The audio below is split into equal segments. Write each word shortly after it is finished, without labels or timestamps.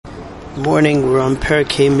Morning, we're on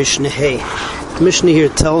Perkei Mishnah Hey. The Mishnah here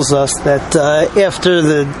tells us that after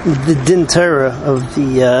the din Torah of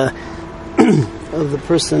the of the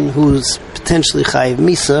person who's potentially chayiv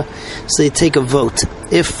misa, so they take a vote.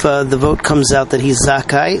 If the vote comes out that he's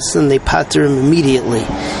zakai, so then they pater him immediately.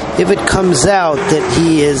 If it comes out that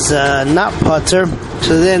he is not pater,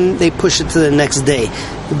 so then they push it to the next day.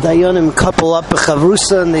 The dayanim couple up a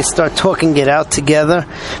chavrusa and they start talking it out together.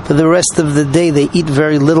 For the rest of the day, they eat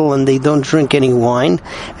very little and they don't drink any wine.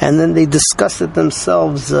 And then they discuss it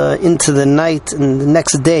themselves into the night, and the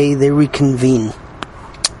next day they reconvene.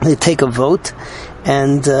 They take a vote,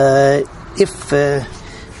 and if a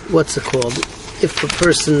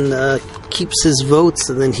person keeps his votes,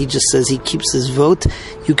 and then he just says he keeps his vote,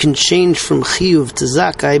 you can change from chiyuv to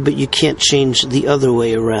zakai, but you can't change the other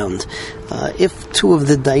way around. If two of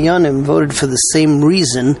the dayanim voted for the same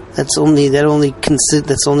reason, that's only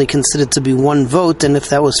considered to be one vote, and if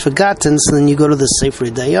that was forgotten, so then you go to the sefer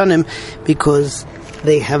dayanim because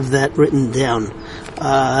they have that written down.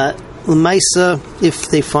 L'maisa, if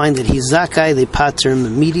they find that he's zakai, they pater him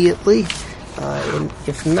immediately. And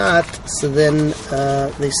if not, so then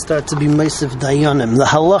they start to be meisif dayanim. The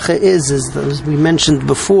halacha is as we mentioned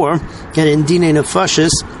before, that in dinei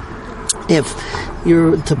nefashis, if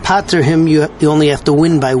you're to pater him, you only have to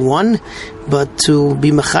win by one, but to be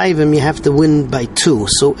mechayiv him, you have to win by two.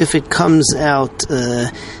 So if it comes out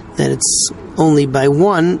that it's only by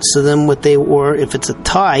one, so then if it's a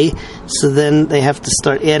tie, so then they have to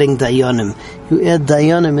start adding dayanim. You add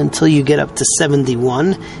dayanim until you get up to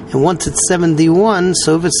 71, and once it's 71,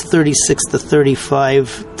 so if it's 36 to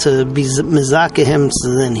 35 to be mezakeh him,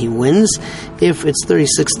 so then he wins. If it's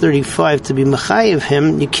 36-35 to be mechayiv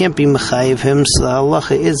him, you can't be mechayiv him, so the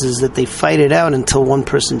halacha is that they fight it out until one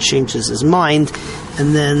person changes his mind,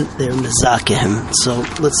 and then they're mezakeh him. So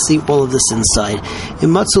let's see all of this inside.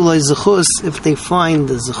 In matzulai zechus, if they find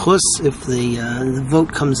the zechus, if the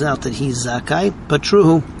vote comes out that he's zakai, but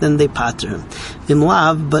true, then they pater him.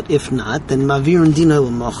 Imlav, but if not, then mavir and dina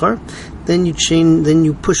l'machar. Then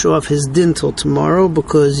you push off his din till tomorrow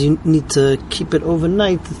because you need to keep it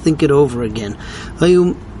overnight to think it over again.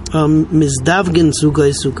 Mizdavgin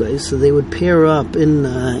zugay, so they would pair up in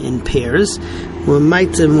pairs. And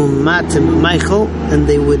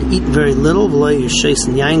they would eat very little,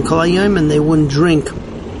 and they wouldn't drink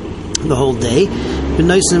the whole day. And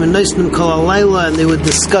they would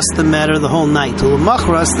discuss the matter the whole night.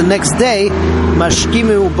 The next day,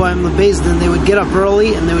 they would get up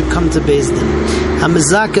early and they would come to Bezdin. The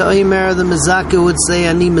Mezakeh would say,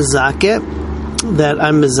 Ani Mezakeh, that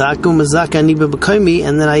I'm Mezakeh, Ani B'Bekomi,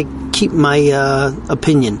 and then I keep my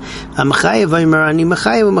opinion. And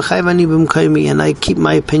I keep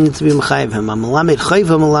my opinion to be Mechayev him.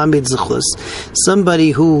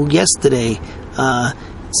 Somebody who yesterday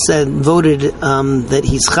voted that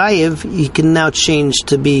he's chayiv, he can now change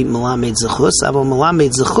to be melamed zechus.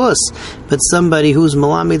 But somebody who's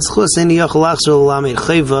melamed zechus,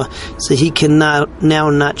 so he cannot now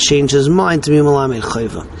not change his mind to be melamed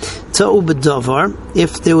chayva. Ta'u b'davar,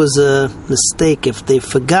 if there was a mistake, if they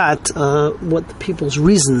forgot what the people's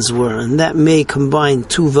reasons were, and that may combine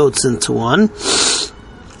two votes into one.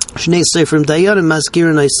 Shnei Seifrim Dayanim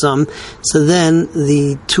Maskirin Aisam. So then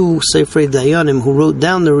the two Seifrei Dayanim who wrote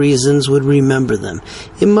down the reasons would remember them.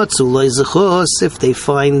 Immatzulai Zechos, if they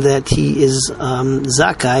find that he is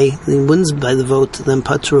Zakai, he wins by the vote, then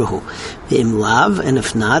Patruhu. Imlav, and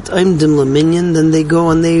if not, Imdim Laminyan, then they go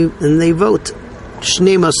and they vote.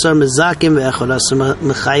 Shnei Masar Mezakim Ve'echad Asar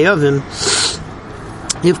Mechayavim.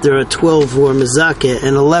 If there are 12 who are mezakeh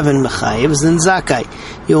and 11 mechayivs, then zakai.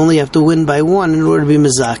 You only have to win by one in order to be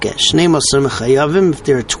mezakeh. Shnei masar mechayavim, if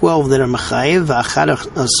there are 12 that are mechayiv, v'achad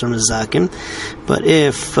asar mezakim. But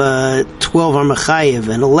if 12 are mechayiv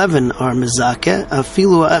and 11 are mezakeh,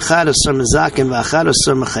 afilu achad asar mezakim v'achad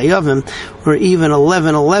asar mechayavim, or even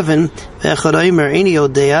 11, v'echad oimer eini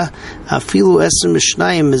odea, afilu esar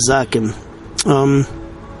mishnayim mezakim.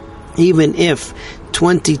 Even if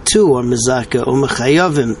 22 are mezakeh or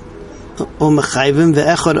mechayavim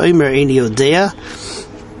ve'echad oimer eini yodea.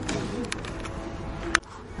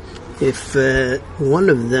 If one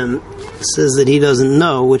of them says that he doesn't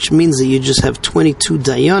know, which means that you just have 22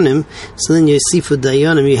 dayanim, so then you see for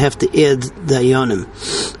dayanim you have to add dayanim.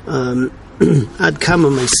 Ad kama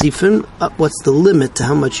meisifin, what's the limit to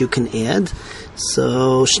how much you can add?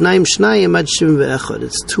 So shnayim ad shivim ve'echad.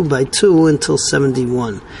 It's 2 by 2 until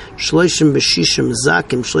 71. Shloishim b'shishim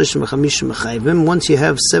zakim, shloishim b'chamishim mechayvim. Once you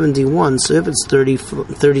have 71, so if it's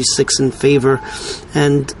 36 in favor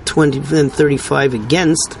and 35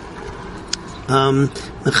 against,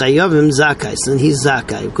 Mechayavim Zakai. So then he's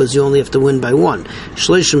Zakai, because you only have to win by one.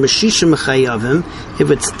 Shleishim B'Shisha Mechayavim, if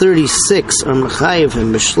it's 36 or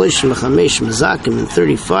Mechayavim, B'Shleishim B'Chamesh Mezakim, and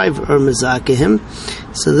 35 or Mezakihim.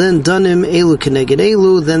 So then Danim Elu Keneged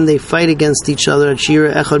Elu, then they fight against each other at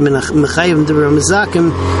Shira Echad Mechayavim D'Ber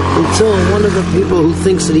Mezakim, until one of the people who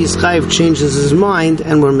thinks that he's Chayiv changes his mind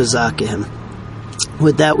and we're Mezakihim.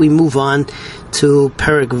 With that, we move on to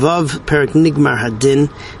Perek Vav, Perek Nigmar Hadin,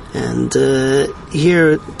 and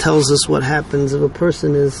here it tells us what happens if a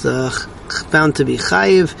person is found to be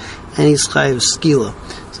Chayiv and he's Chayiv Skila.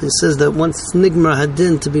 So he says that once it's Nigmar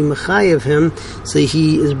Hadin to be Mechayiv him, so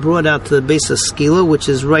he is brought out to the base of Skila, which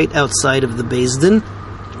is right outside of the Beis Din.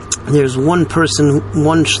 There's one person,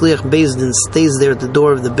 one Shliach Beis Din stays there at the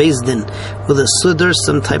door of the Beis Din with a sudar,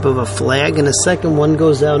 some type of a flag, and a second one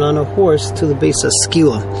goes out on a horse to the base of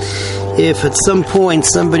Skila. If at some point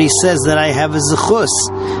somebody says that I have a zechus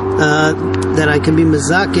that I can be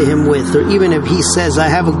mezakeh him with, or even if he says I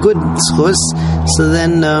have a good zechus, so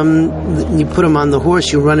then you put him on the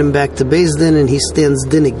horse, you run him back to Beis Din, and he stands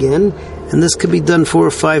din again. And this could be done 4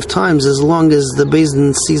 or 5 times, as long as the Beis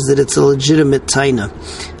Din sees that it's a legitimate taina.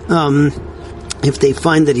 If they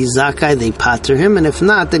find that he's zakai, they pater him, and if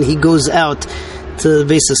not, then he goes out to the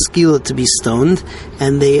base of Skila to be stoned,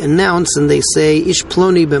 and they announce and they say, Ish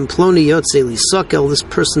Ploni ben Ploni Yotze Lisakel, this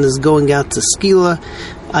person is going out to Skila,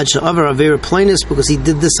 Ad Sha'avar Avera Plainis, because he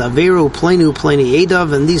did this Avera Uplainu Uplaini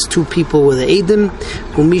Edav, and these 2 people were the Edim,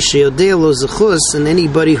 Umisha Yodea Lo Zechus, and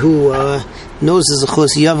anybody who knows the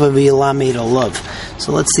Zechus Yava V'Yalamed Olav.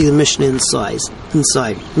 So let's see the Mishnah inside.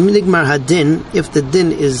 Nigmar Hadin, if the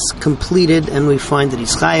din is completed and we find that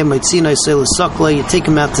he's Chayim, Maitzina Yisrael Sakla, you take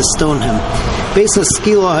him out to stone him. Base of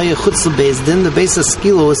Skila Hayachutz Beis Din, the base of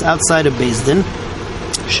Skila was outside of Beis Din.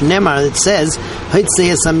 Shnemar, it says,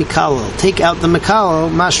 Haitzeyas HaMikalel, take out the Mikalel,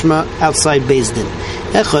 mashma, outside Beis Din.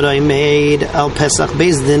 Echad I made al Pesach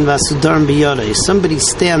Beis Din Vasudarm Biyadei. Somebody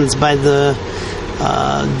stands by the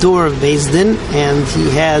door of Beis Din, and he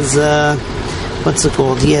has what's it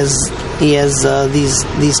called? He has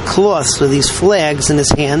these cloths or these flags in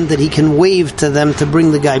his hand that he can wave to them to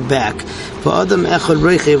bring the guy back. V'adam echad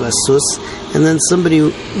reichev asus, and then somebody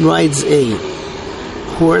rides a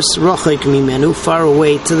horse rochek mimenu, far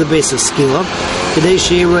away to the base of Skila, kadei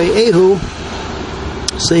sheirei ehu,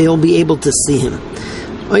 so he'll be able to see him.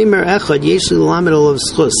 If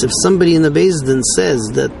somebody in the Beis Din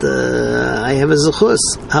says that I have a zechus,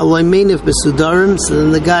 so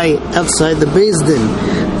then the guy outside the Beis Din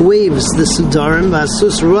waves the sudarim,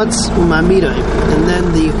 and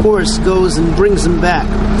then the horse goes and brings him back.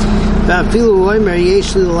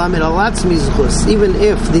 Even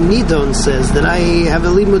if the Nidon says that I have a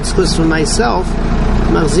limud zechus for myself,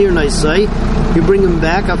 you bring him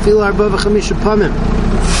back,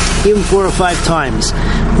 even 4 or 5 times.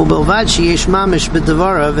 As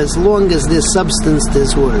long as there's substance to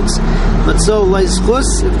his words. But so,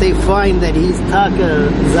 if they find that he's taka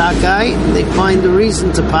zakai, they find a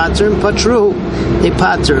reason to pater him, patru, they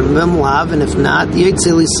pater him, and if not, he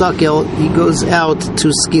goes out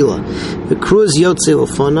to Skila. The cruz yotze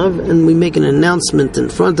l'fonav, and we make an announcement in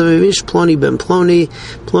front of him, Ish Ploni ben Ploni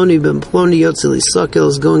yotze l'sakel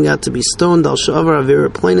is going out to be stoned, al sha'avar avera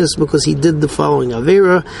plainis, because he did the following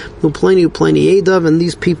avera, upleni edav, and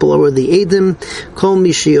these people are the edim, kol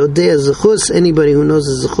mishi odea zechus, anybody who knows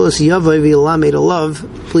the zechus, yavai v'yalamed alav,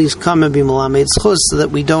 please come and be malamed zechus, so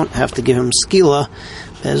that we don't have to give him skila.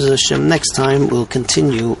 As Hashem, next time we'll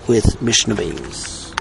continue with Mishnah Beis.